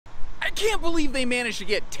can't believe they managed to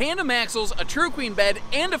get tandem axles, a true queen bed,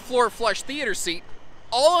 and a floor flush theater seat,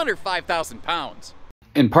 all under 5,000 pounds.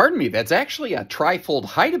 And pardon me, that's actually a tri-fold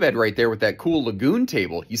hide-a-bed right there with that cool lagoon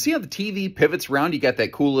table. You see how the TV pivots around? You got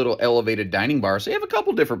that cool little elevated dining bar, so you have a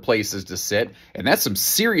couple different places to sit. And that's some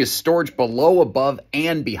serious storage below, above,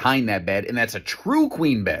 and behind that bed. And that's a true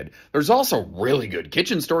queen bed. There's also really good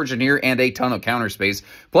kitchen storage in here and a ton of counter space.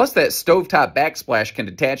 Plus that stovetop backsplash can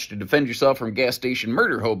detach to defend yourself from gas station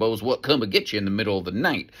murder hobos what come and get you in the middle of the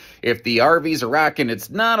night. If the RVs are rocking, it's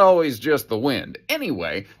not always just the wind.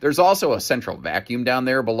 Anyway, there's also a central vacuum down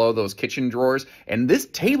there below those kitchen drawers, and this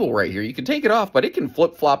table right here, you can take it off, but it can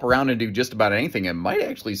flip-flop around and do just about anything. It might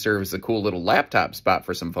actually serve as a cool little laptop spot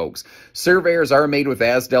for some folks. Surveyors are made with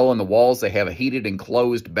Azdel in the walls. They have a heated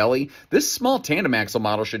enclosed belly. This small tandem axle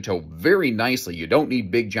model should tow very nicely. You don't need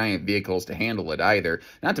big giant vehicles to handle it either,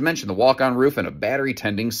 not to mention the walk-on roof and a battery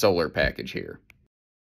tending solar package here.